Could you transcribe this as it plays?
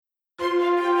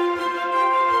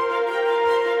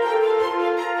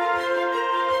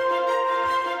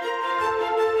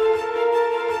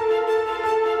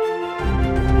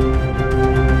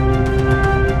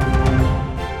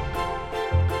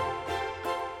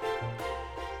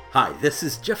Hi, this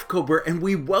is Jeff Kober, and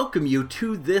we welcome you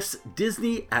to this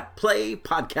Disney at Play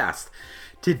podcast.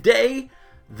 Today,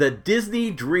 the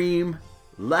Disney Dream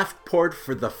left port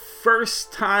for the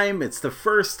first time. It's the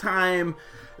first time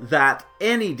that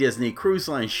any Disney Cruise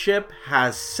Line ship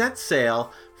has set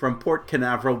sail from Port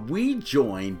Canaveral. We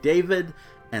join David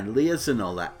and Leah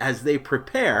Zanola as they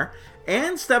prepare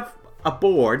and step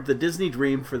aboard the Disney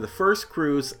Dream for the first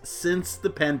cruise since the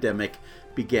pandemic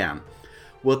began.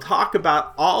 We'll talk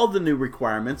about all the new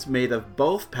requirements made of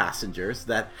both passengers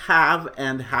that have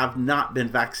and have not been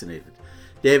vaccinated.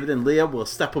 David and Leah will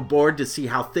step aboard to see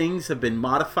how things have been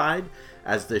modified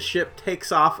as the ship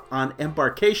takes off on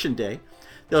embarkation day.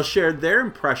 They'll share their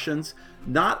impressions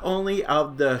not only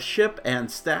of the ship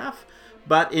and staff,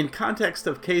 but in context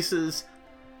of cases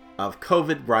of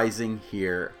COVID rising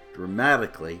here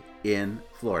dramatically in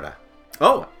Florida.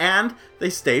 Oh, and they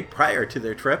stayed prior to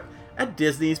their trip at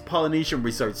Disney's Polynesian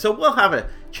Resort. So we'll have a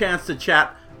chance to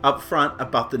chat up front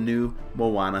about the new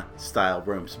Moana style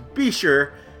rooms. Be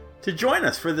sure to join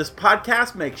us for this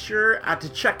podcast. Make sure to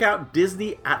check out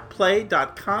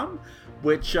DisneyAtPlay.com,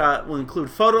 which will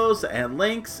include photos and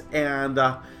links and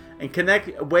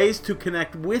ways to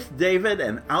connect with David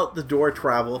and out the door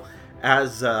travel,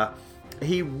 as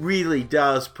he really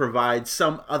does provide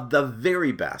some of the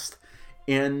very best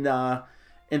in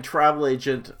travel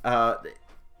agent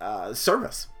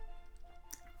service.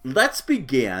 Let's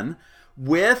begin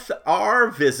with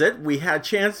our visit. We had a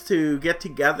chance to get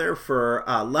together for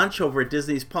lunch over at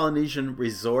Disney's Polynesian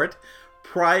Resort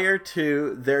prior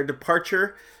to their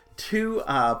departure to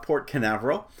Port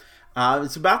Canaveral.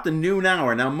 It's about the noon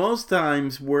hour. Now, most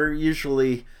times we're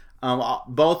usually,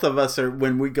 both of us are,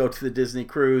 when we go to the Disney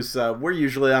cruise, we're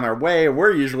usually on our way, or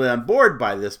we're usually on board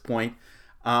by this point.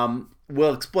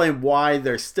 We'll explain why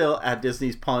they're still at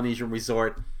Disney's Polynesian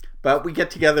Resort. But we get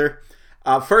together,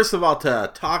 first of all, to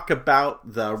talk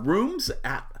about the rooms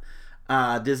at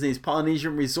Disney's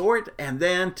Polynesian Resort, and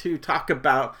then to talk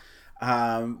about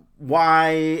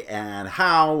why and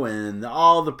how and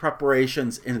all the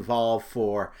preparations involved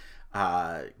for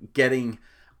getting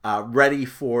ready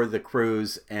for the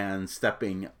cruise and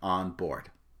stepping on board.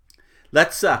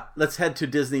 Let's head to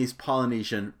Disney's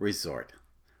Polynesian Resort.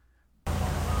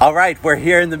 All right, we're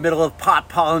here in the middle of Pop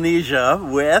Polynesia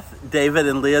with David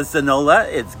and Leah Zanola.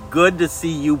 It's good to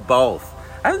see you both.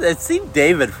 I've seen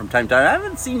David from time to time. I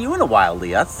haven't seen you in a while,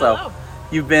 Leah, so Hello.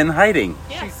 You've been hiding.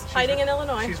 Yes, hiding in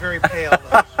Illinois. She's very pale,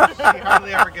 though. She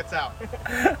hardly ever gets out.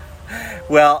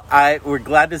 Well, we're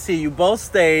glad to see you both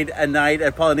stayed a night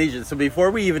at Polynesian. So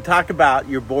before we even talk about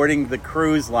your boarding the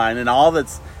cruise line and all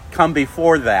that's come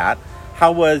before that,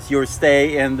 how was your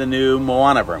stay in the new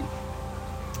Moana room?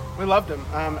 We loved him.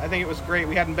 I think it was great.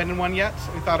 We hadn't been in one yet.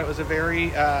 We thought it was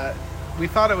very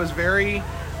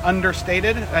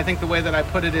understated. I think the way that I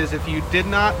put it is, if you did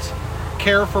not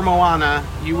care for Moana,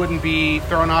 you wouldn't be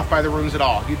thrown off by the rooms at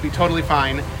all. You'd be totally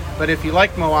fine. But if you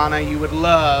liked Moana, you would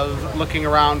love looking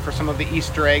around for some of the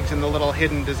Easter eggs and the little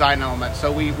hidden design elements.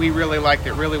 So we really liked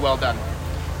it. Really well done.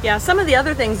 Yeah, some of the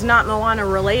other things not Moana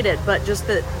related, but just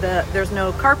that there's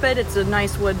no carpet. It's a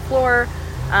nice wood floor.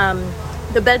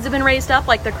 The beds have been raised up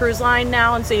like the cruise line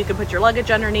now, and so you can put your luggage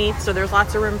underneath, so there's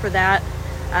lots of room for that.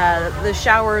 The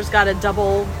shower's got a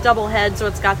double head, so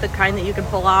it's got the kind that you can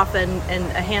pull off, and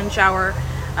a hand shower.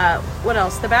 What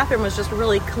else? The bathroom was just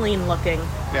really clean looking.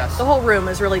 Yes. The whole room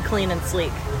is really clean and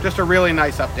sleek. Just a really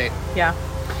nice update. Yeah.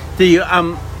 Do you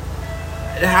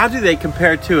how do they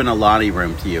compare to an Aulani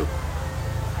room to you?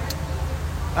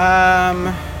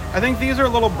 I think these are a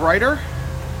little brighter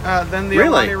than the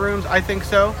Really? Aulani rooms. I think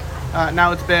so.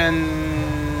 Now it's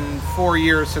been 4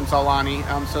 years since Aulani,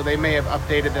 so they may have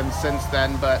updated them since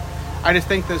then, but I just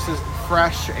think this is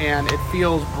fresh and it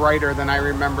feels brighter than I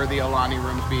remember the Aulani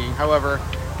rooms being. However,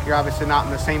 you're obviously not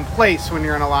in the same place when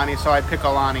you're in Aulani, so I'd pick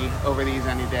Aulani over these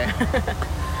any day.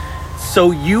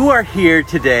 So you are here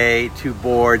today to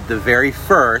board the very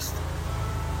first,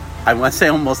 I want to say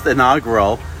almost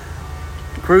inaugural,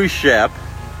 cruise ship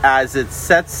as it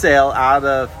sets sail out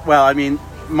of, well, I mean,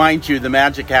 mind you, the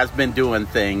Magic has been doing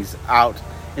things out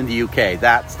in the UK.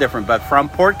 That's different. But from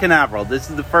Port Canaveral, this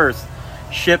is the first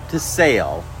ship to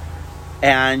sail.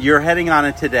 And you're heading on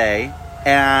it today.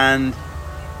 And,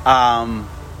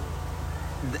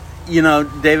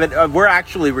 David, we're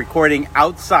actually recording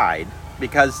outside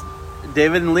because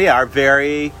David and Leah are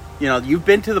very, you've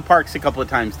been to the parks a couple of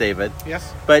times, David.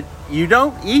 Yes. But you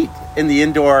don't eat in the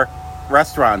indoor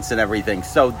restaurants and everything.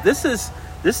 So this is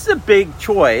a big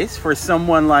choice for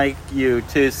someone like you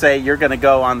to say you're going to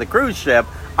go on the cruise ship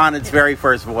on its very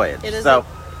first voyage.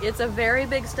 It's a very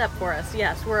big step for us.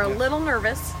 Yes, we're a little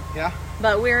nervous. Yeah.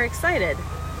 But we're excited.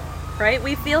 right?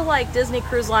 We feel like Disney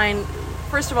Cruise Line,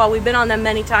 first of all, we've been on them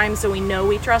many times, so we know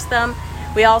we trust them.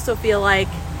 We also feel like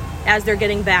as they're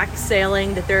getting back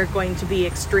sailing that they're going to be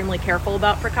extremely careful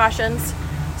about precautions.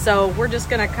 So we're just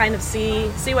going to kind of see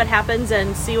what happens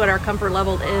and see what our comfort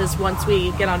level is once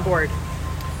we get on board.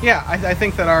 Yeah, I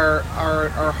think that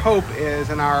our hope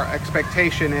is, and our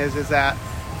expectation is that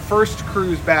first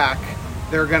cruise back,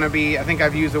 they're going to be, I think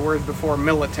I've used the words before,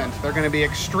 militant. They're going to be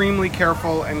extremely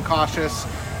careful and cautious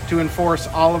to enforce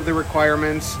all of the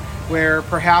requirements, where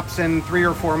perhaps in 3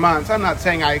 or 4 months, I'm not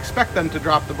saying I expect them to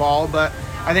drop the ball, but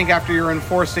I think after you're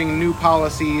enforcing new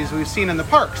policies, we've seen in the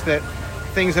parks that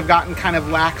things have gotten kind of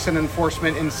lax in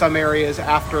enforcement in some areas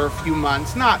after a few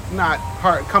months, not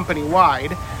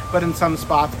company-wide, but in some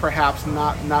spots perhaps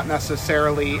not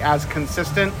necessarily as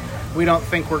consistent. We don't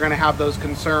think we're going to have those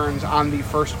concerns on the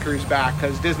first cruise back,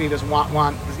 because Disney does not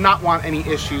want any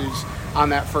issues on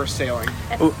that first sailing.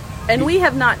 And we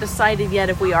have not decided yet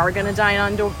if we are going to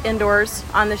dine indoors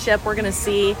on the ship. We're going to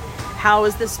see how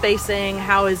is the spacing,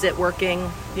 how is it working,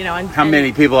 and how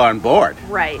many people are on board.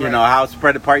 Right. How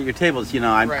spread apart your tables.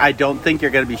 Right. I don't think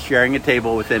you're going to be sharing a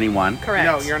table with anyone. Correct.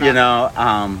 No, you're not.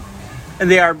 And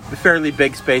they are fairly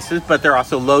big spaces, but they're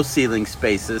also low ceiling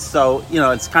spaces. So,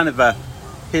 it's kind of a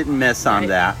hit and miss on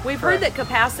that. We've heard that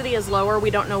capacity is lower. We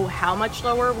don't know how much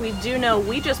lower. We do know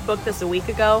we just booked this a week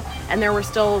ago, and there were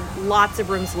still lots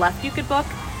of rooms left you could book.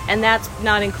 And that's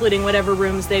not including whatever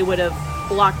rooms they would have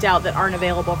blocked out that aren't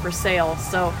available for sale.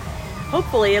 So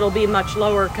hopefully it'll be much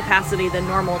lower capacity than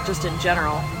normal just in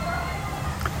general.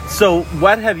 So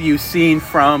what have you seen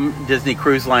from Disney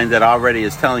Cruise Line that already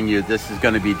is telling you this is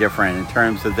going to be different in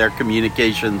terms of their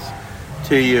communications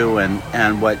to you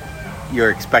and what you're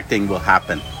expecting will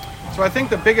happen? So I think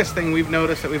the biggest thing we've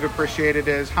noticed that we've appreciated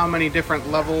is how many different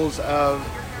levels of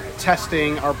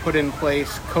testing are put in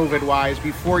place COVID-wise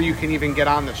before you can even get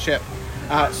on the ship.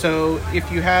 So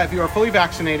if you are fully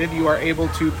vaccinated, you are able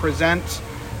to present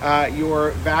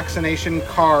your vaccination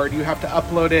card. You have to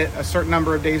upload it a certain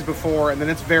number of days before, and then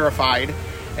it's verified,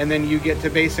 and then you get to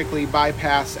basically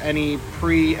bypass any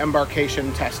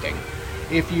pre-embarkation testing.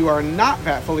 If you are not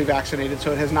fully vaccinated,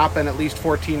 so it has not been at least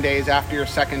 14 days after your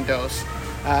second dose,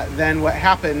 then what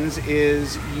happens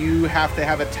is you have to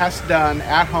have a test done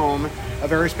at home, a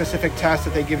very specific test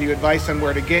that they give you advice on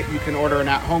where to get. You can order an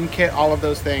at-home kit, all of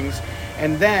those things.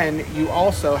 And then you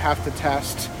also have to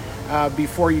test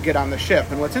before you get on the ship.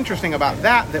 And what's interesting about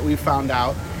that we found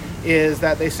out is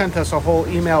that they sent us a whole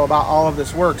email about all of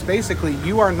this works. Basically,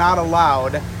 you are not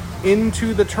allowed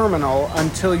into the terminal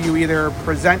until you either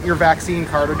present your vaccine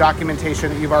card or documentation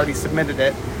that you've already submitted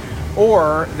it,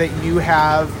 or that you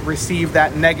have received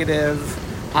that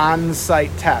negative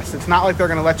on-site test. It's not like they're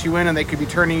going to let you in and they could be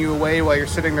turning you away while you're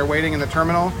sitting there waiting in the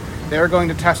terminal. They're going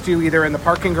to test you either in the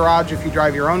parking garage if you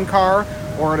drive your own car,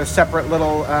 or in a separate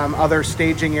little other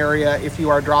staging area if you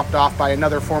are dropped off by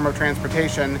another form of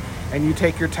transportation. And you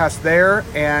take your test there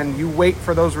and you wait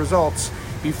for those results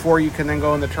before you can then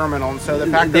go in the terminal. And so the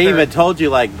fact they that even told you,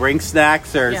 like, bring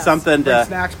snacks or something bring to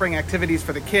snacks, bring activities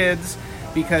for the kids,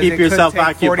 because keep it yourself could take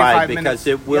occupied 45 because minutes.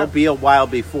 it will be a while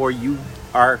before you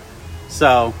are.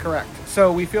 So correct.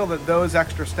 So we feel that those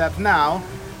extra steps, now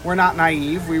we're not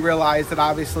naive. We realize that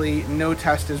obviously no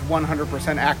test is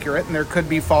 100% accurate, and there could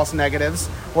be false negatives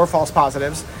or false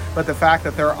positives. But the fact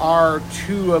that there are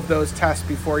 2 of those tests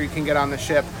before you can get on the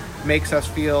ship makes us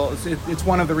feel, it's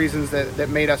one of the reasons that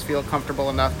made us feel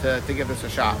comfortable enough to give this a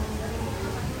shot.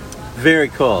 Very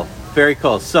cool. Very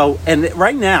cool. So, and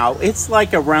right now it's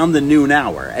like around the noon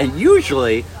hour, and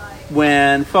usually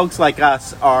when folks like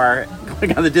us are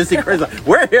going on the Disney Cruise Line,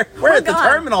 we're here. We're at the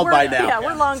terminal by now. Yeah,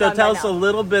 we're long so gone. tell us a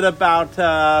little bit about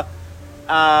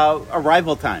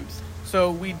arrival times. So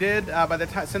we did by the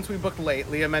time, since we booked late,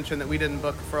 Leah mentioned that we didn't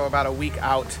book for about a week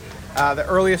out. The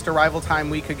earliest arrival time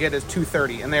we could get is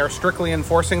 2:30, and they are strictly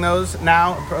enforcing those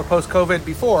now post-COVID.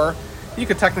 Before, you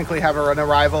could technically have an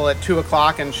arrival at 2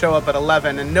 o'clock and show up at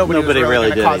 11, and nobody was really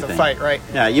going to cause anything. a fight, right?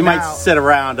 Yeah, you might sit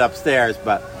around upstairs,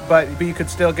 but you could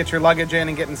still get your luggage in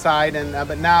and get inside. And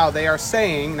but now they are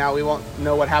saying, now we won't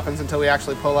know what happens until we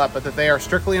actually pull up, but that they are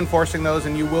strictly enforcing those,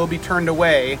 and you will be turned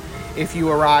away if you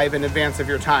arrive in advance of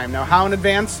your time. Now, how in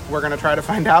advance? We're going to try to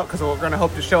find out, because we're going to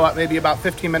hope to show up maybe about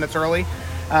 15 minutes early.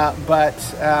 But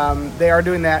they are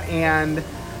doing that, and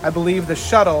I believe the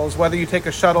shuttles, whether you take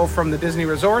a shuttle from the Disney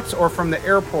resorts or from the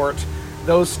airport,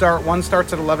 one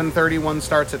starts at 11:30, one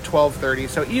starts at 12:30.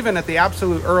 So even at the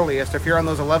absolute earliest, if you're on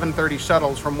those 11:30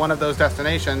 shuttles from one of those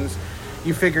destinations,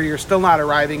 you figure you're still not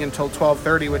arriving until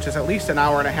 12:30, which is at least an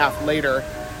hour and a half later.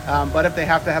 But if they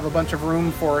have to have a bunch of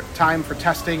room for time for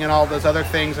testing and all those other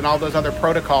things and all those other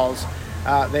protocols,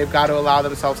 they've got to allow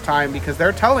themselves time, because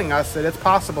they're telling us that it's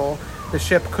possible the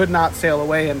ship could not sail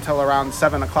away until around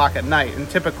 7 o'clock at night. And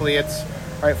typically it's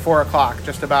 4 o'clock,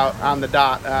 just about on the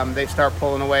dot. They start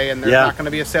pulling away, and there's not going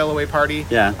to be a sail away party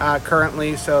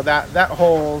currently. So that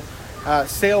whole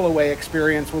sail away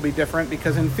experience will be different,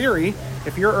 because in theory,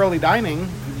 if you're early dining,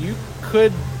 you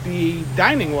could be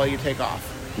dining while you take off.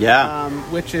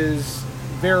 Which is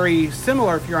very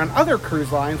similar if you're on other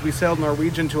cruise lines. We sailed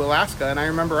Norwegian to Alaska, and I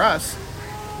remember us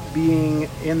being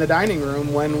in the dining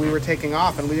room when we were taking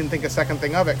off, and we didn't think a second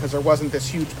thing of it because there wasn't this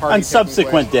huge party. On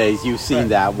subsequent days, you've seen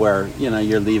that where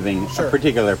you're leaving a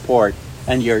particular port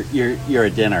and you're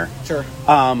at dinner. Sure.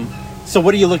 So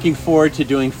what are you looking forward to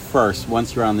doing first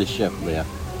once you're on the ship, Leah?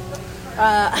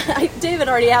 David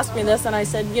already asked me this, and I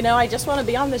said, I just want to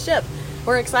be on the ship.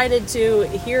 We're excited to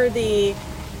hear I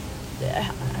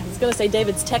was going to say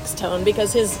David's text tone,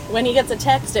 because when he gets a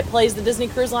text, it plays the Disney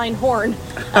Cruise Line horn.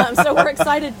 So we're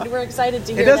excited to hear that.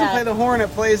 It doesn't play the horn,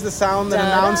 it plays the sound that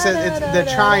announces, it's the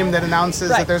chime that announces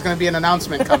that there's going to be an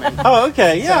announcement coming. Oh,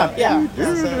 okay,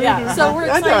 yeah. So we're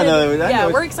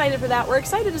excited. We're excited for that. We're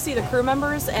excited to see the crew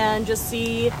members and just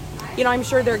see, I'm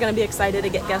sure they're going to be excited to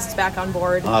get guests back on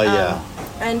board. Oh, yeah.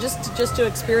 And just to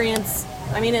experience,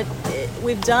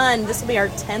 this will be our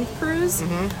 10th cruise,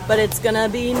 but it's going to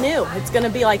be new. It's going to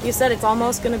be, like you said, it's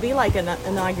almost going to be like an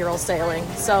inaugural sailing.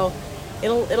 So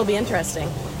it'll be interesting.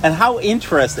 And how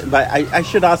interesting, but I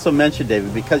should also mention,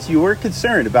 David, because you were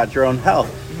concerned about your own health.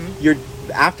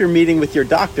 After meeting with your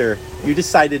doctor, you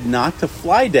decided not to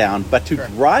fly down, but to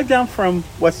drive down from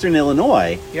Western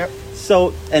Illinois. Yep.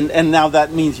 So, and now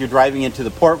that means you're driving into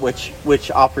the port,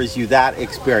 which offers you that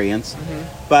experience.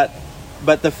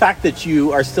 But the fact that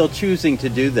you are still choosing to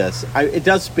do this, it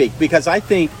does speak, because I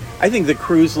think the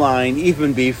cruise line,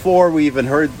 even before we even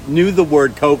knew the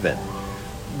word COVID,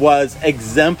 was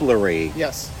exemplary.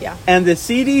 Yes. Yeah. And the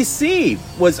CDC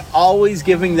was always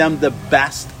giving them the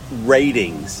best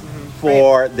ratings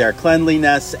for their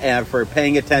cleanliness and for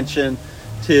paying attention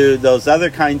to those other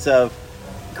kinds of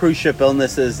cruise ship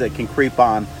illnesses that can creep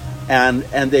on. And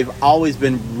they've always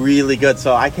been really good.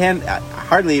 So I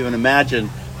hardly even imagine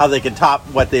how they can top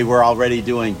what they were already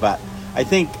doing, but I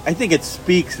think it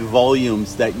speaks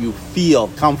volumes that you feel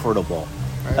comfortable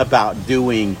about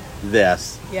doing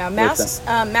this. Yeah,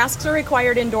 masks are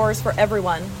required indoors for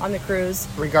everyone on the cruise,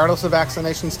 regardless of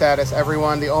vaccination status.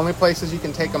 Everyone. The only places you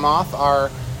can take them off are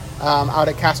out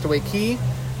at Castaway Cay,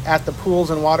 at the pools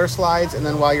and water slides, and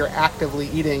then while you're actively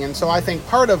eating. And so I think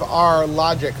part of our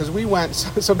logic, because we went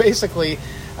so basically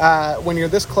when you're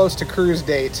this close to cruise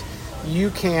date,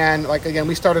 you can, again,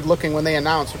 we started looking when they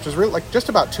announced, which was really just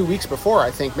about 2 weeks before,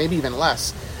 I think, maybe even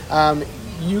less.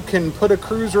 You can put a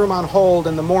cruise room on hold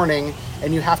in the morning,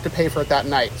 and you have to pay for it that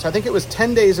night. So I think it was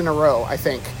 10 days in a row, I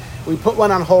think. We put one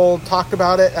on hold, talked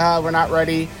about it, we're not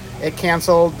ready. It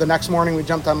canceled. The next morning we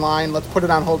jumped online, let's put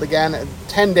it on hold again.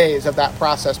 10 days of that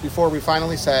process before we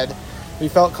finally said we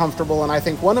felt comfortable. And I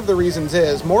think one of the reasons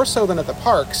is, more so than at the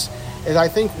parks, is I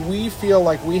think we feel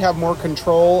like we have more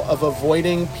control of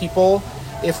avoiding people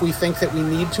if we think that we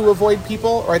need to avoid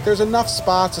people, right? There's enough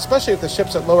spots, especially if the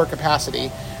ship's at lower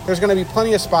capacity. There's going to be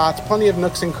plenty of spots, plenty of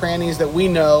nooks and crannies that we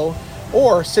know,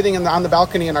 or sitting on the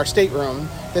balcony in our stateroom,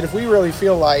 that if we really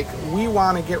feel like we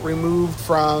want to get removed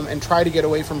from and try to get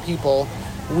away from people,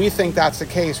 we think that's the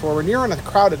case. Where when you're in a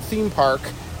crowded theme park,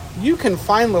 you can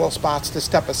find little spots to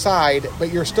step aside,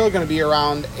 but you're still going to be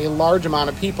around a large amount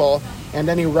of people, and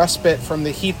any respite from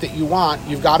the heat that you want,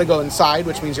 you've got to go inside,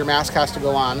 which means your mask has to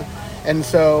go on. And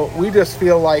so we just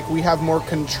feel like we have more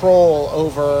control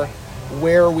over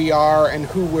where we are and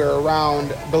who we're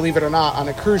around, believe it or not, on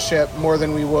a cruise ship more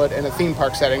than we would in a theme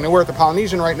park setting. Now, we're at the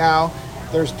Polynesian right now.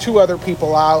 There's 2 other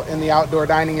people out in the outdoor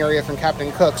dining area from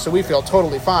Captain Cook, so we feel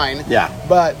totally fine. Yeah.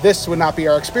 But this would not be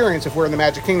our experience if we're in the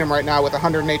Magic Kingdom right now with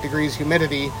 108 degrees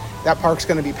humidity. That park's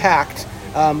going to be packed.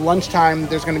 Lunchtime,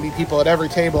 there's going to be people at every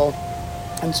table.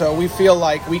 And so we feel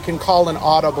like we can call an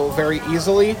audible very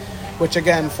easily, which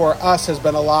again, for us, has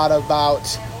been a lot about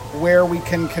where we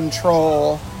can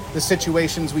control the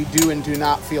situations we do and do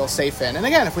not feel safe in. And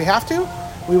again, if we have to,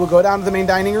 we will go down to the main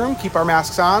dining room, keep our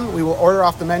masks on, we will order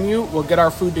off the menu, we'll get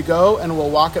our food to go, and we'll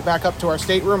walk it back up to our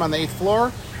stateroom on the 8th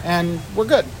floor, and we're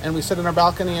good. And we sit in our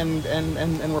balcony and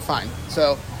we're fine.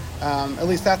 So at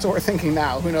least that's what we're thinking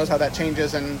now. Who knows how that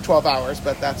changes in 12 hours,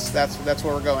 but that's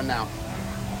where we're going now.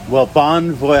 Well,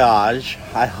 bon voyage.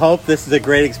 I hope this is a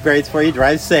great experience for you.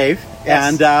 Drive safe.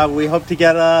 Yes. And we hope to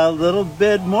get a little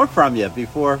bit more from you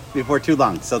before too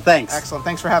long. So thanks. Excellent.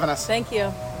 Thanks for having us. Thank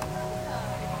you.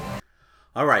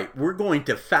 All right. We're going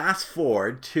to fast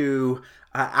forward to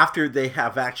after they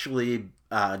have actually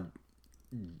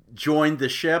joined the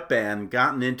ship and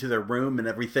gotten into their room and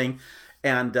everything.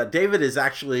 And David has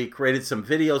actually created some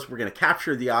videos. We're going to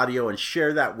capture the audio and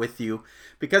share that with you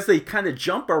because they kind of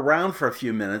jump around for a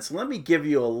few minutes. Let me give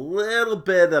you a little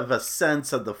bit of a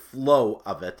sense of the flow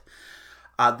of it.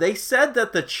 They said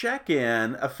that the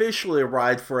check-in officially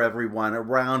arrived for everyone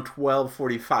around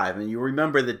 12:45. And you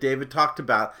remember that David talked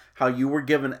about how you were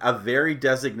given a very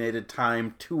designated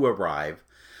time to arrive.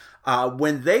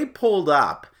 When they pulled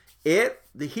up,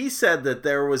 he said that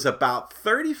there was about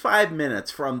 35 minutes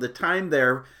from the time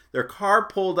their car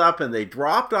pulled up and they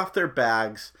dropped off their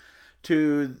bags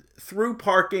through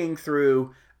parking,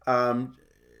 through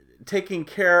taking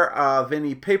care of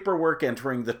any paperwork,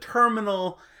 entering the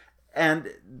terminal, and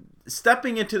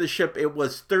stepping into the ship. It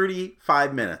was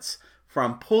 35 minutes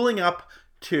from pulling up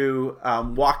to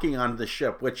walking onto the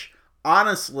ship, which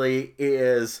honestly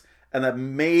is an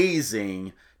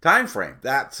amazing time frame.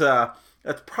 That's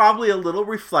probably a little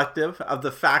reflective of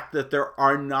the fact that there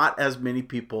are not as many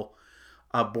people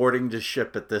boarding the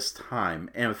ship at this time.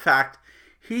 And in fact,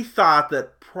 he thought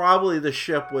that probably the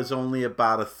ship was only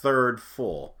about a third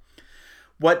full.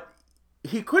 What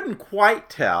he couldn't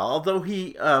quite tell, although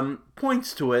he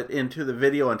points to it into the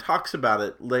video and talks about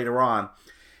it later on,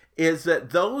 is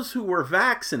that those who were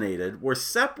vaccinated were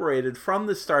separated from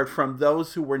the start from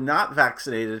those who were not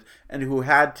vaccinated and who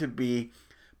had to be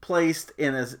placed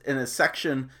in a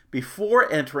section before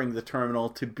entering the terminal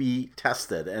to be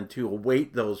tested and to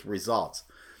await those results.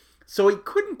 So he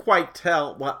couldn't quite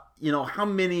tell how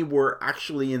many were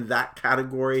actually in that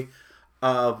category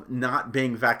of not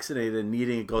being vaccinated and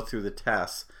needing to go through the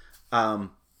tests. But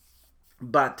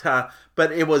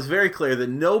it was very clear that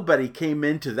nobody came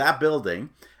into that building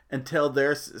until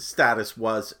their status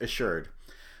was assured.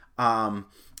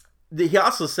 He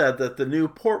also said that the new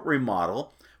port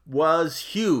remodel was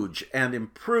huge and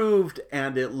improved,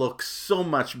 and it looks so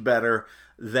much better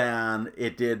than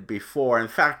it did before. In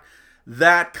fact,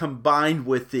 that combined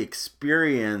with the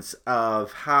experience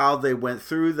of how they went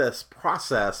through this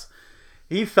process,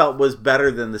 he felt was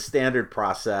better than the standard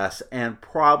process and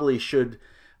probably should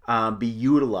be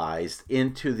utilized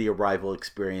into the arrival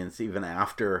experience even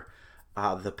after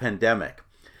the pandemic.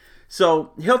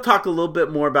 So he'll talk a little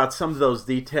bit more about some of those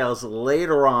details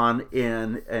later on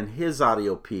in his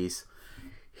audio piece.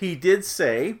 He did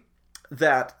say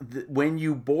that when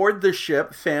you board the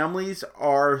ship, families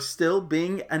are still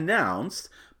being announced,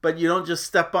 but you don't just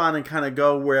step on and kind of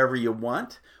go wherever you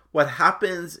want. What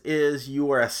happens is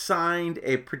you are assigned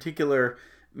a particular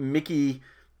Mickey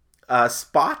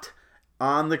spot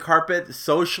on the carpet,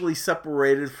 socially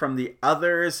separated from the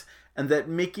others, and that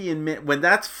Mickey and Minnie, when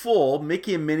that's full,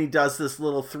 Mickey and Minnie does this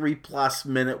little 3+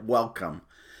 minute welcome,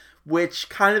 which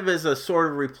kind of is a sort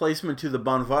of replacement to the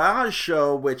Bon Voyage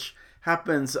show, which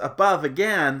happens above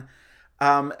again.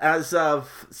 As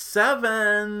of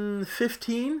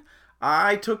 7:15,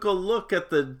 I took a look at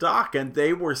the dock and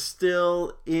they were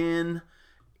still in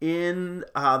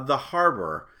the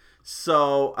harbor.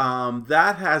 So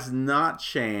that has not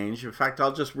changed. In fact,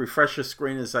 I'll just refresh the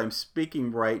screen as I'm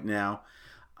speaking right now.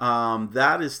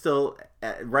 That is still,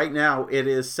 right now it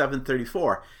is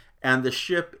 7:34 and the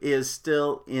ship is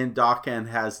still in dock and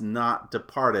has not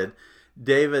departed.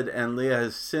 David and Leah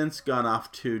has since gone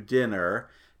off to dinner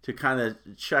to kind of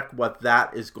check what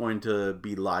that is going to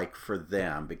be like for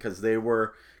them, because they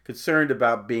were concerned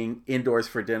about being indoors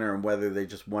for dinner and whether they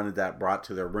just wanted that brought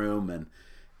to their room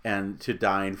and to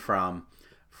dine from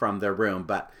their room.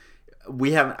 But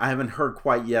I haven't heard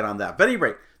quite yet on that. But at any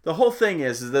rate, the whole thing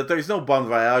is that there's no Bon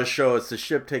Voyage show as the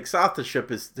ship takes off. The ship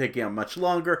is taking out much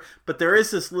longer, but there is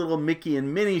this little Mickey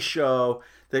and Minnie show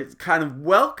that's kind of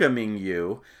welcoming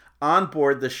you on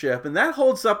board the ship, and that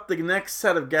holds up the next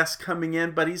set of guests coming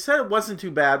in. But he said it wasn't too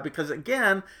bad because,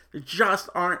 again, there just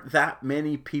aren't that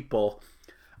many people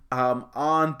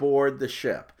on board the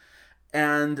ship.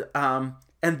 And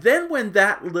then when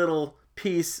that little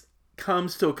piece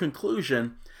comes to a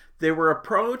conclusion, they were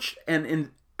approached and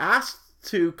asked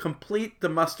to complete the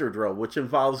muster drill, which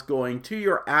involves going to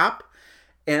your app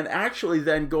and actually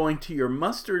then going to your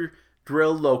muster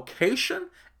drill location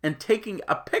and taking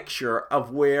a picture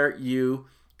of where you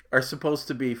are supposed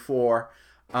to be for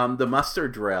the muster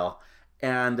drill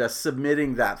and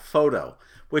submitting that photo,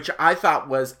 which I thought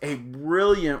was a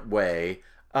brilliant way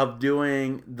of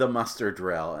doing the muster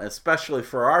drill, especially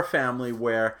for our family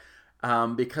where,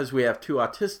 because we have two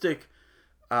autistic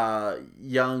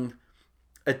young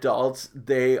adults,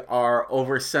 they are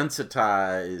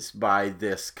oversensitized by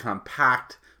this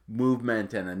compact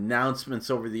movement and announcements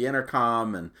over the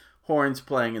intercom and horns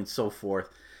playing and so forth.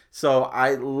 So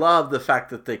I love the fact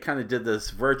that they kind of did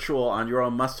this virtual on your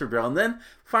own mustard barrel. And then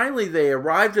finally they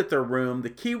arrived at their room. The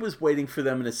key was waiting for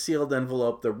them in a sealed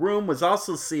envelope. The room was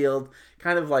also sealed,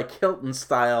 kind of like Hilton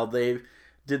style. They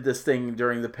did this thing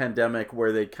during the pandemic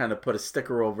where they kind of put a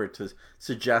sticker over it to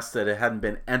suggest that it hadn't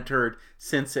been entered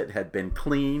since it had been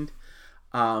cleaned.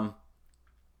 So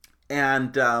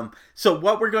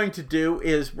what we're going to do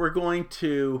is we're going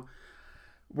to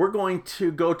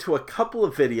go to a couple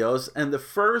of videos, and the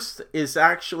first is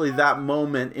actually that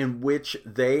moment in which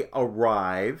they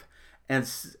arrive and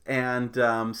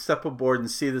step aboard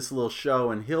and see this little show,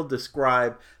 and he'll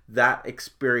describe that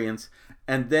experience.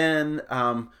 And then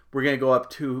we're going to go up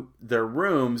to their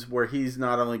rooms, where he's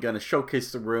not only going to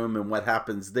showcase the room and what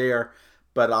happens there,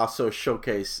 but also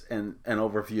showcase and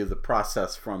overview the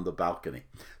process from the balcony.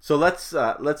 So let's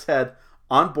head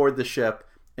on board the ship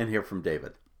and hear from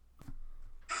David.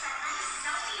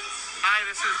 Hi,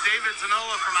 this is David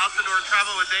Zanola from Out the Door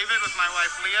Travel with David with my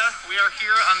wife Leah. We are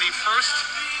here on the first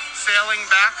sailing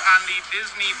back on the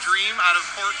Disney Dream out of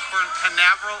Port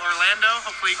Canaveral, Orlando.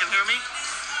 Hopefully you can hear me.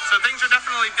 So things are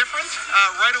definitely different.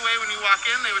 Right away when you walk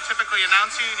in, they would typically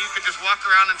announce you and you could just walk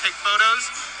around and take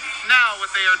photos. Now what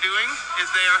they are doing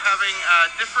is they are having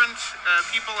different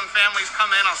people and families come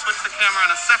in. I'll switch the camera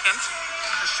in a second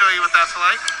to show you what that's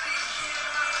like.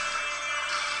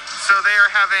 So they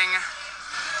are having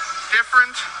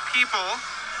different people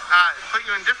put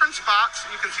you in different spots.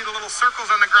 You can see the little circles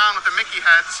on the ground with the Mickey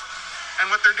heads. And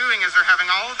what they're doing is they're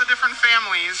having all of the different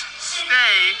families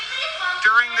stay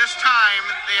during this time.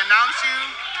 They announce you,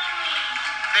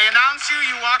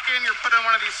 you walk in, you're put in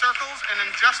one of these circles, and in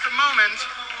just a moment,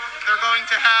 they're going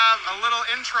to have a little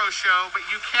intro show, but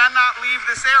you cannot leave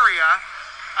this area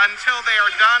until they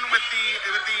are done with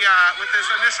this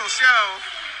initial show,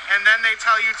 and then they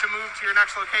tell you to move to your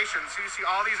next location. So you see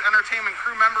all these entertainment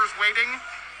crew members waiting.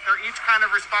 They're each kind of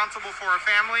responsible for a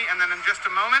family, and then in just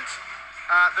a moment,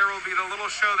 there will be the little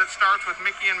show that starts with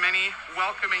Mickey and Minnie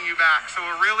welcoming you back. So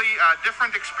a really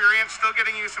different experience, still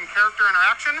getting you some character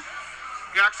interaction.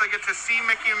 You actually get to see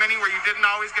Mickey and Minnie where you didn't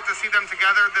always get to see them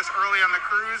together this early on the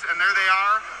cruise, and there they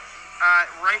are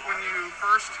right when you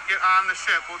first get on the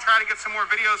ship. We'll try to get some more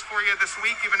videos for you this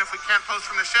week, even if we can't post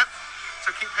from the ship,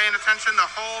 so keep paying attention the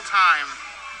whole time.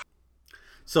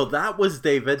 So that was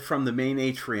David from the main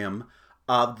atrium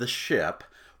of the ship.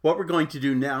 What we're going to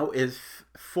do now is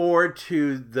forward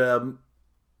to the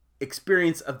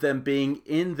experience of them being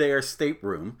in their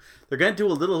stateroom. They're going to do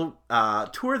a little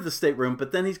tour of the stateroom,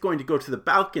 but then he's going to go to the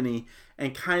balcony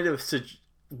and kind of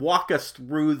walk us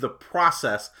through the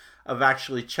process of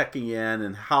actually checking in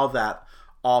and how that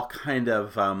all kind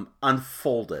of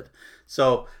unfolded.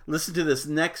 So listen to this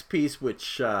next piece,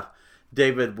 which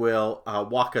David will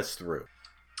walk us through.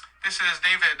 This is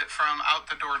David from Out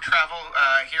the Door Travel.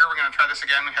 Here we're going to try this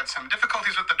again. We had some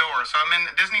difficulties with the door. So I'm in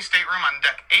Disney stateroom on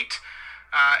deck 8,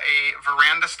 a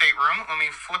veranda stateroom. Let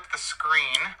me flip the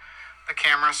screen, the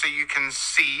camera, so you can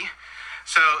see.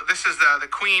 So this is the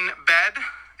queen bed.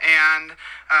 And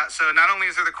so not only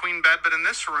is there the queen bed, but in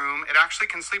this room, it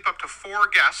actually can sleep up to 4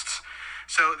 guests.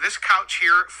 So this couch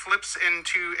here flips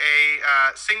into a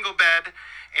single bed.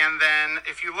 And then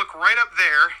if you look right up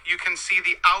there, you can see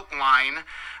the outline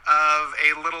of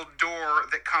a little door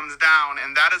that comes down.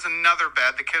 And that is another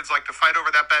bed. The kids like to fight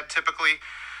over that bed typically.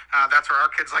 That's where our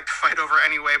kids like to fight over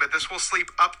anyway. But this will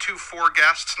sleep up to 4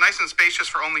 guests. Nice and spacious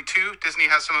for only 2. Disney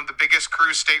has some of the biggest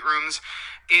cruise staterooms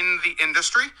in the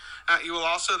industry. You will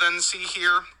also then see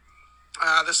here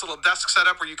this little desk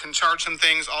setup where you can charge some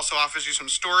things. Also offers you some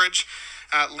storage.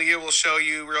 Leah will show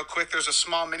you real quick. There's a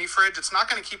small mini fridge. It's not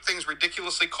going to keep things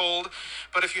ridiculously cold,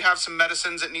 but if you have some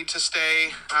medicines that need to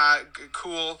stay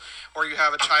cool, or you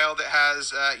have a child that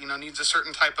has, needs a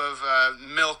certain type of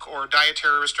milk or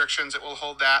dietary restrictions, it will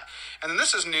hold that. And then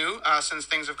this is new since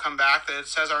things have come back, that it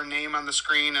says our name on the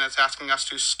screen and it's asking us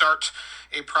to start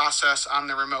a process on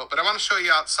the remote. But I want to show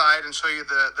you outside and show you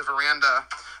the veranda,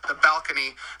 the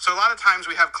balcony. So a lot of times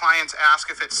we have clients ask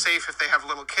if it's safe if they have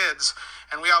little kids,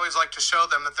 and we always like to show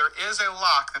them that there is a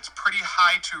lock that's pretty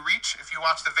high to reach. If you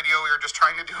watch the video we were just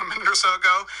trying to do a minute or so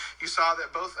ago, you saw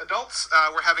that both adults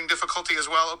were having difficulty as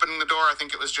well opening the door. I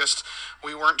think it was just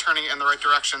we weren't turning it in the right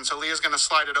direction. So Leah's going to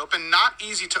slide it open. Not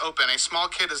easy to open. A small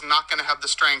kid is not going to have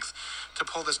the strength to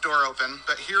pull this door open.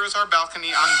 But here is our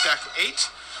balcony on deck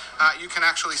 8. You can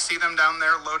actually see them down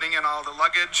there loading in all the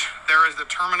luggage. There is the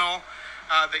terminal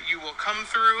that you will come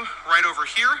through right over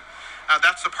here.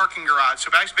 That's the parking garage.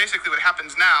 So basically what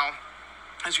happens now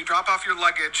As you drop off your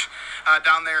luggage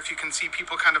down there, if you can see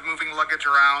people kind of moving luggage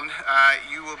around,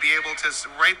 you will be able to,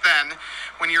 right then,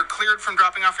 when you're cleared from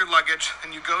dropping off your luggage,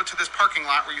 then you go to this parking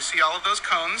lot where you see all of those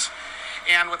cones.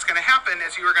 And what's going to happen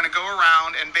is you are going to go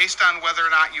around, and based on whether or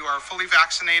not you are fully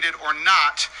vaccinated or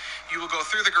not, you will go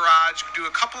through the garage, do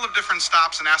a couple of different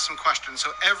stops, and ask some questions.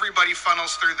 So everybody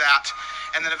funnels through that.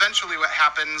 And then eventually what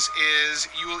happens is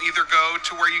you will either go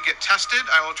to where you get tested.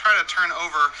 I will try to turn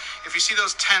over. If you see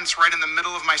those tents right in the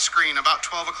middle of my screen, about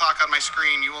 12 o'clock on my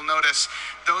screen, you will notice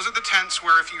those are the tents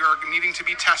where if you are needing to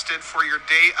be tested for your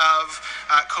day of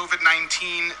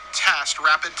COVID-19 test,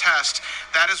 rapid test,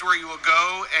 that is where you will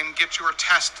go and get your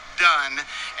test done.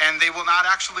 And they will not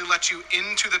actually let you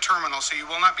into the terminal. So you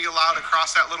will not be allowed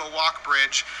across that little walk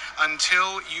bridge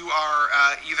until you are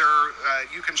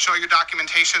you can show your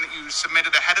documentation that you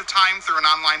submitted ahead of time through an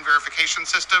online verification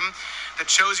system that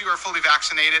shows you are fully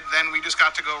vaccinated. Then we just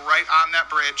got to go right on that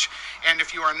bridge. And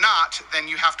if you are not, then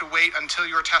you have to wait until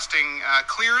your testing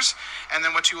clears. And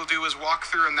then what you will do is walk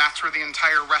through, and that's where the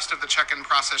entire rest of the check-in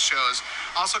process shows.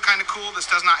 Also kind of cool, this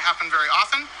does not happen very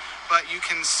often, but you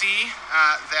can see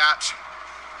that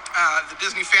the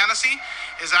Disney Fantasy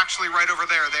is actually right over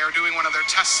there. They are doing one of their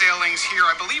test sailings here,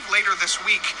 I believe, later this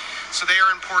week. So they are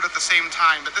in port at the same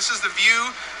time. But this is the view.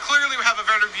 Clearly, we have a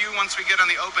better view once we get on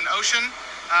the open ocean.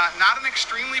 Not an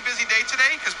extremely busy day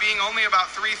today, because being only about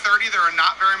 3:30, there are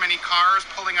not very many cars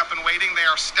pulling up and waiting. They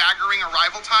are staggering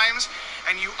arrival times,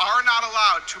 and you are not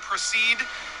allowed to proceed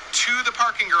to the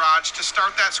parking garage to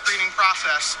start that screening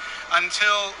process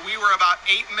until we were about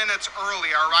 8 minutes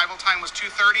early. Our arrival time was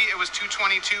 2:30. It was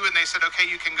 2:22, and they said, okay,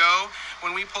 you can go.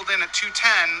 When we pulled in at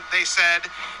 2:10, they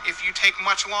said, if you take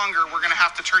much longer, we're going to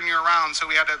have to turn you around. So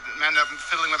we had to end up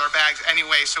fiddling with our bags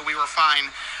anyway, so we were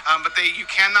fine. But you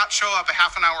cannot show up a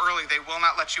half an hour early. They will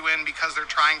not let you in because they're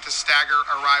trying to stagger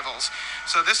arrivals.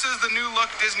 So this is the new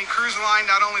look Disney Cruise Line,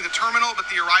 not only the terminal, but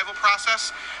the arrival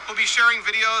process. We'll be sharing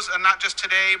videos, and not just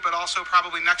today, but also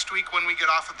probably next week when we get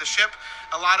off of the ship.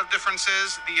 A lot of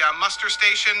differences. The muster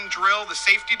station drill, the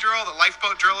safety drill, the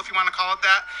lifeboat drill, if you want to call it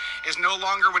that, is no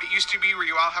longer what it used to be, where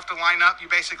you all have to line up. You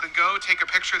basically go, take a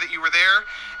picture that you were there,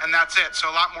 and that's it. So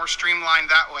a lot more streamlined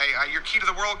that way. Your Key to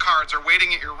the World cards are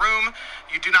waiting at your room.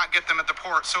 You do not get them at the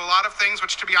port. So a lot of things,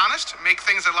 which to be honest, make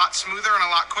things a lot smoother and a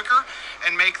lot quicker,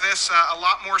 and make this a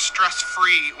lot more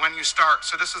stress-free when you start.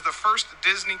 So this is the first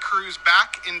Disney cruise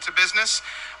back into business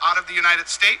out of the United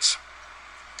States.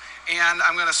 And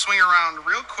I'm going to swing around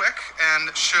real quick and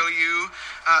show you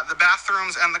the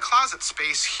bathrooms and the closet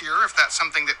space here, if that's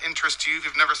something that interests you, if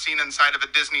you've never seen inside of a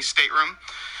Disney stateroom.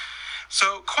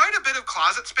 So quite a bit of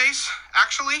closet space,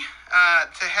 actually,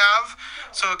 to have.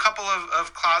 So a couple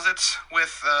of closets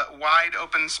with wide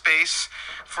open space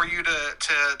for you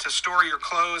to store your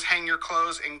clothes, hang your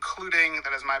clothes, including,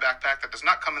 that is my backpack, that does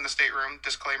not come in the stateroom,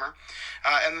 disclaimer.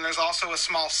 And then there's also a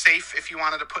small safe if you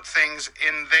wanted to put things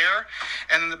in there.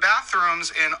 And the bathrooms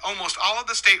in almost all of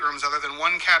the staterooms, other than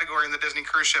one category in the Disney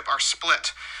cruise ship, are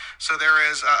split. So there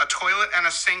is a toilet and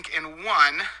a sink in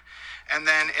one, and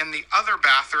then in the other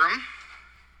bathroom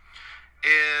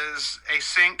is a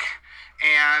sink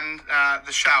and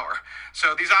the shower.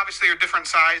 So these obviously are different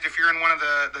sized. If you're in one of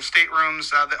the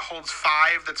staterooms that holds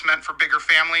 5, that's meant for bigger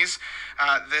families,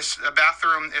 this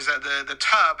bathroom is the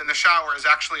tub, and the shower is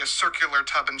actually a circular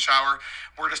tub and shower.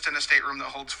 We're just in a stateroom that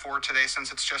holds 4 today,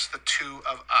 since it's just the 2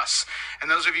 of us.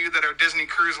 And those of you that are Disney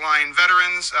Cruise Line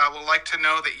veterans will like to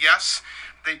know that yes,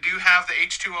 they do have the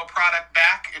H2O product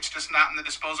back. It's just not in the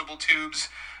disposable tubes.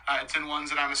 It's in ones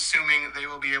that I'm assuming they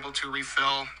will be able to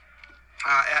refill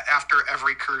after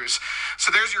every cruise.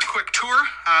 So there's your quick tour.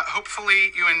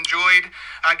 Hopefully you enjoyed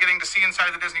getting to see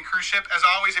inside the Disney cruise ship. As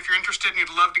always, if you're interested and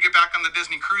you'd love to get back on the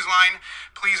Disney Cruise Line,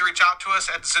 please reach out to us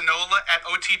at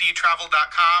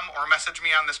zanola@otdtravel.com or message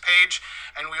me on this page,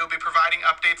 and we will be providing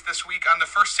updates this week on the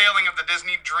first sailing of the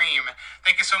Disney Dream.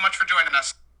 Thank you so much for joining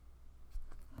us.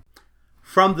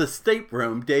 From the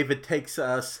stateroom, David takes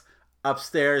us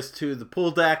upstairs to the pool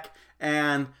deck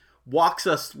and walks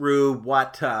us through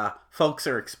what folks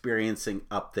are experiencing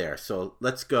up there. So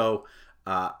let's go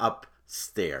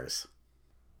upstairs.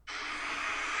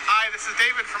 Hi, this is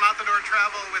David from Out the Door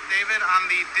Travel with David on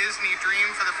the Disney Dream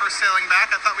for the first sailing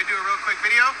back. I thought we'd do a real quick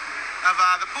video of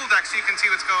the pool deck so you can see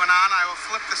what's going on. I will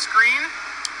flip the screen.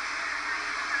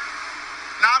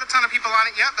 Not a ton of people on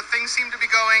it yet, but things seem to be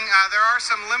going. There are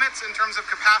some limits in terms of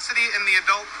capacity in the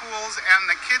adult pools and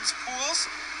the kids pools.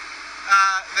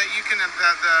 That you can,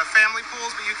 the family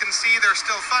pools, but you can see there's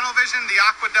still funnel vision. The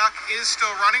aqueduct is still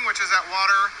running, which is that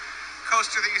water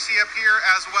coaster that you see up here,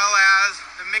 as well as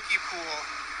the Mickey pool.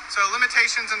 So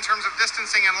limitations in terms of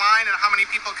distancing in line and how many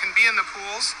people can be in the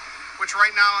pools. which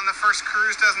right now on the first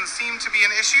cruise doesn't seem to be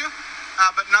an issue.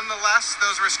 But nonetheless,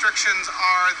 those restrictions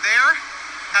are there.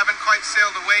 Haven't quite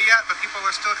sailed away yet, but people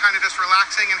are still kind of just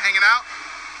relaxing and hanging out.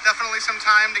 Definitely some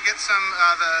time to get some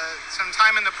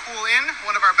time in the pool in.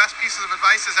 One of our best pieces of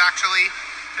advice is actually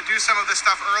to do some of this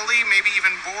stuff early, maybe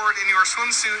even board in your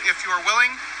swimsuit if you are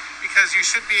willing, because you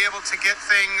should be able to get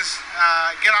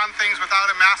on things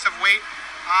without a massive weight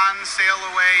on sail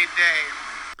away day.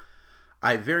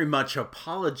 I very much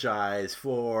apologize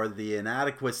for the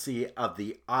inadequacy of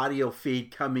the audio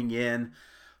feed coming in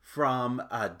from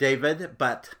David,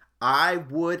 but I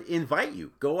would invite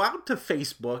you, go out to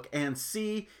Facebook and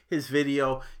see his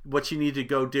video. What you need to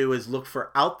go do is look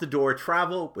for Out the Door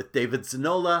Travel with David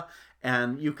Zanola,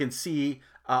 and you can see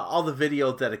all the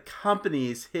video that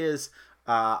accompanies his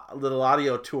little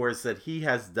audio tours that he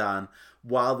has done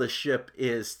while the ship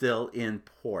is still in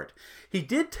port. He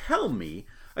did tell me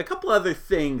a couple other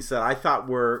things that I thought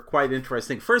were quite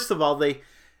interesting. First of all,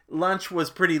 lunch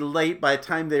was pretty late by the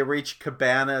time they reached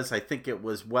Cabanas. I think it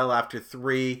was well after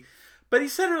 3. But he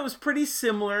said it was pretty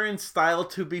similar in style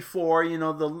to before. You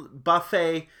know, the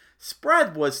buffet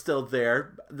spread was still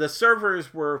there. The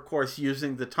servers were, of course,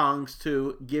 using the tongs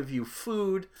to give you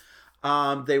food.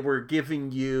 They were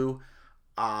giving you,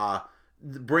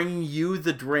 bringing you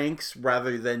the drinks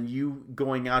rather than you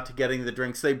going out to getting the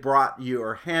drinks. They brought you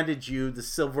or handed you the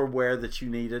silverware that you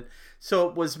needed. So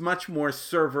it was much more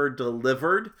server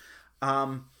delivered.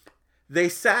 They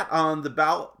sat on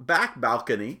the back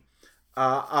balcony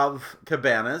of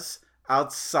Cabanas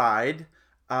outside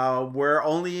where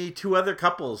only 2 other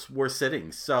couples were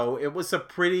sitting. So it was a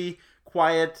pretty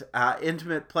quiet,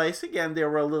 intimate place. Again, they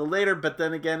were a little later, but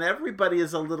then again, everybody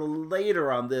is a little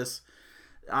later on this,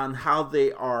 on how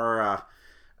they are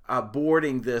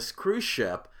boarding this cruise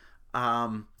ship.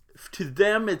 To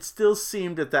them, it still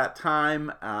seemed at that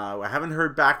time, I haven't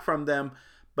heard back from them,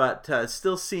 but it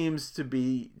still seems to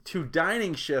be 2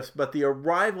 dining shifts, but the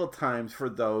arrival times for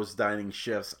those dining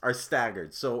shifts are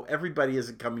staggered. So everybody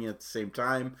isn't coming at the same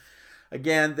time.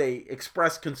 Again, they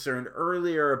expressed concern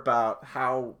earlier about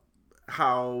how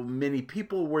many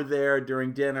people were there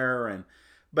during dinner,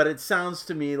 but it sounds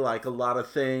to me like a lot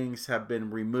of things have been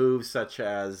removed, such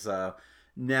as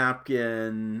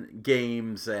napkin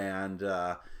games and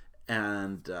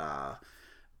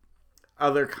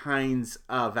other kinds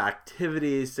of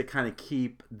activities to kind of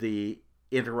keep the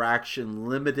interaction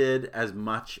limited as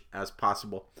much as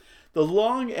possible. The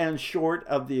long and short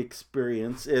of the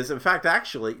experience is, in fact,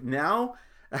 actually, now,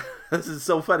 this is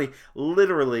so funny,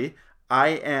 literally, I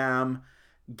am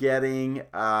getting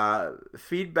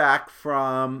feedback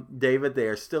from David. They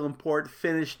are still in port,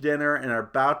 finished dinner, and are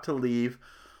about to leave.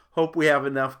 Hope we have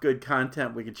enough good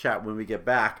content we can chat when we get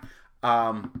back.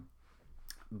 And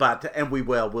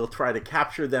we'll try to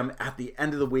capture them at the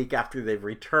end of the week after they've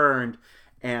returned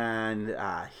and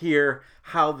hear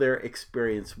how their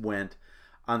experience went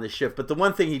on the ship. But the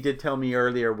one thing he did tell me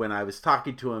earlier when I was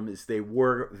talking to him is they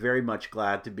were very much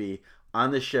glad to be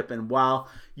on the ship. And while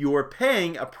you were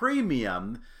paying a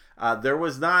premium, there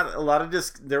was not a lot of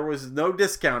there was no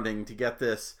discounting to get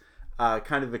this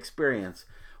kind of experience.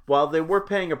 While they were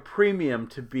paying a premium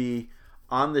to be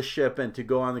on the ship and to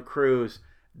go on the cruise,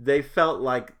 they felt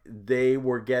like they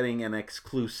were getting an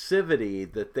exclusivity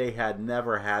that they had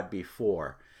never had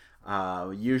before.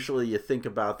 Usually you think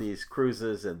about these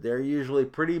cruises and they're usually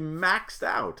pretty maxed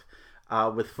out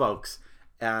with folks.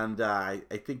 And I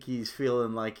think he's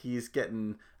feeling like he's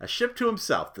getting a ship to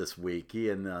himself this week, he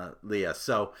and Leah.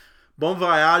 So bon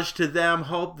voyage to them.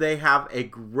 Hope they have a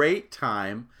great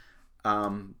time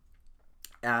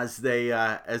as they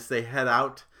head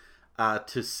out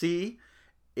to sea.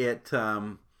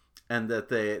 And that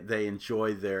they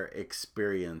enjoy their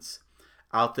experience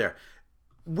out there.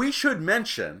 We should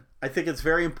mention, I think it's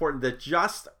very important, that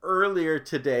just earlier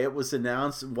today it was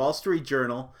announced in Wall Street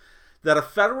Journal that a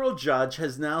federal judge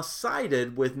has now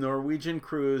sided with Norwegian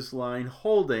Cruise Line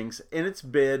Holdings in its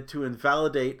bid to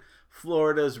invalidate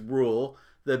Florida's rule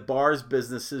that bars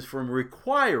businesses from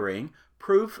requiring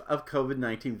proof of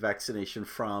COVID-19 vaccination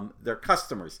from their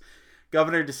customers.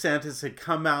 Governor DeSantis had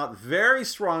come out very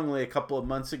strongly a couple of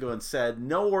months ago and said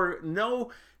no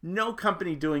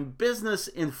company doing business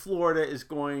in Florida is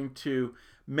going to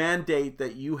mandate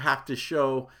that you have to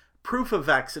show proof of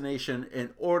vaccination in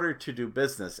order to do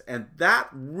business. And that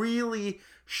really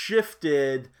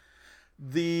shifted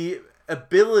the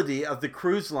ability of the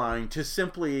cruise line to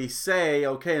simply say,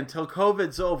 okay, until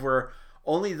COVID's over,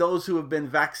 only those who have been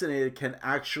vaccinated can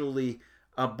actually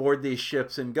board these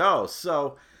ships and go.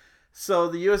 So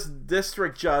the U.S.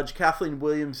 District Judge Kathleen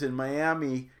Williams in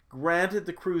Miami granted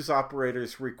the cruise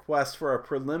operator's request for a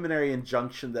preliminary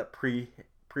injunction that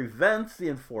prevents the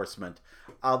enforcement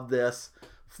of this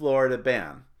Florida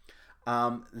ban.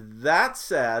 That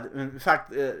said, in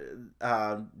fact,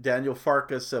 Daniel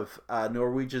Farkas of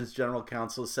Norwegian's general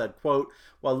counsel said, quote,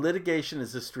 "While litigation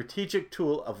is a strategic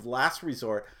tool of last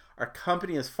resort, our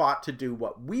company has fought to do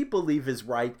what we believe is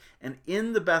right and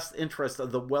in the best interest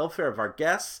of the welfare of our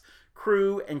guests,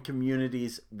 crew, and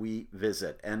communities we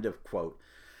visit," end of quote.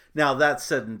 Now, that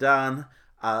said and done,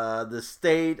 the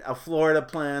state of Florida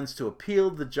plans to appeal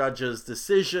the judge's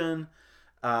decision,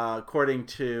 according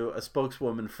to a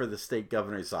spokeswoman for the state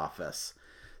governor's office.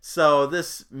 So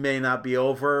this may not be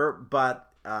over,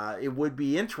 but it would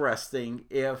be interesting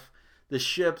if the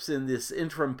ships in this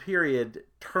interim period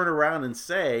turn around and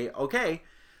say, okay,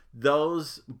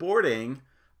 those boarding,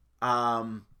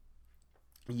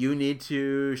 you need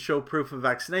to show proof of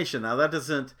vaccination. Now, that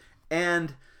doesn't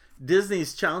end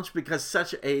Disney's challenge because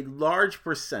such a large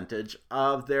percentage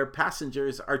of their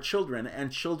passengers are children,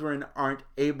 and children aren't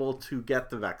able to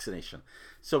get the vaccination.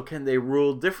 So can they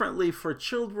rule differently for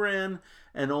children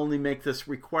and only make this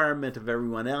requirement of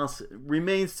everyone else? It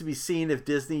remains to be seen if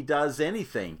Disney does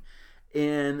anything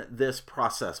in this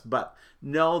process. But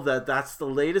know that that's the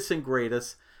latest and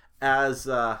greatest as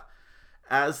the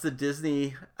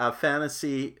Disney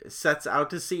Fantasy sets out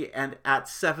to sea. And at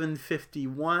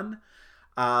 7:51,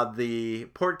 the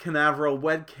Port Canaveral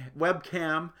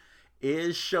webcam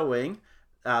is showing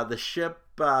the ship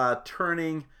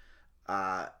turning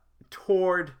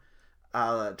toward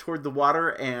the water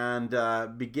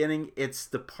and beginning its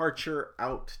departure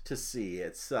out to sea.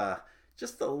 It's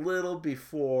just a little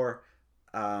before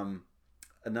a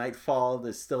nightfall.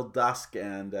 There's still dusk,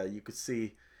 and you could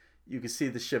see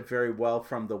the ship very well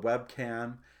from the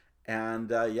webcam.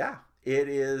 And it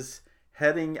is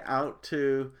heading out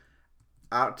to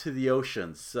the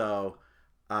ocean. So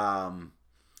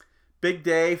big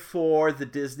day for the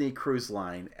Disney Cruise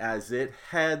Line as it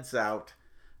heads out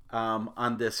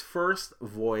on this first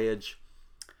voyage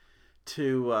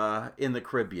to in the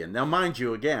Caribbean. Now, mind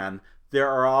you, again, there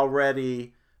are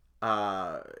already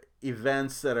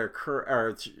events that are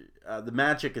the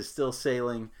Magic is still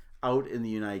sailing out in the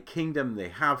United Kingdom. They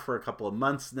have for a couple of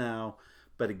months now,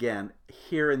 but again,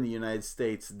 here in the United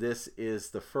States, this is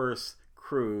the first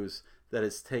cruise that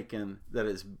has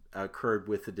occurred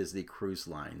with the Disney Cruise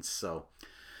Line. So,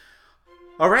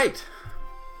 all right.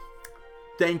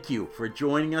 Thank you for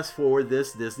joining us for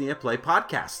this Disney at Play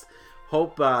podcast.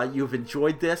 Hope you've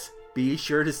enjoyed this. Be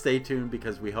sure to stay tuned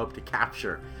because we hope to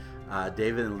capture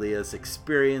David and Leah's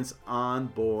experience on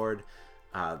board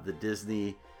the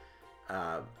Disney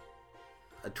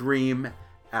Dream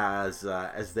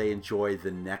as they enjoy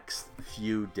the next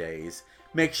few days.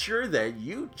 Make sure that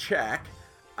you check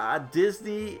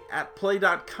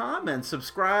DisneyAtPlay.com and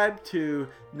subscribe to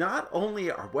not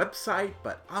only our website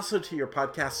but also to your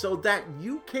podcast so that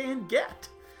you can get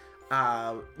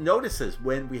notices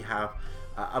when we have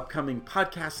upcoming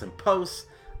podcasts and posts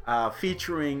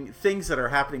featuring things that are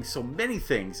happening. So many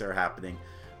things are happening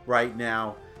right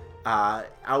now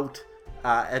out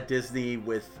at Disney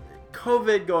with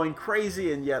COVID going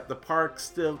crazy, and yet the park's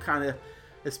still kind of,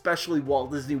 especially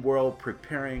Walt Disney World,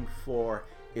 preparing for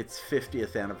its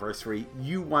 50th anniversary.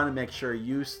 You want to make sure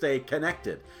you stay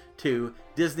connected to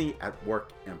Disney at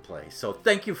Work and Play. So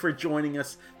thank you for joining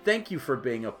us. Thank you for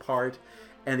being a part.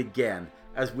 And again,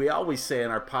 as we always say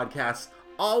in our podcast,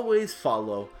 always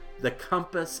follow the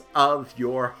compass of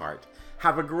your heart.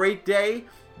 Have a great day.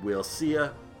 We'll see you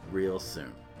real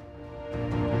soon.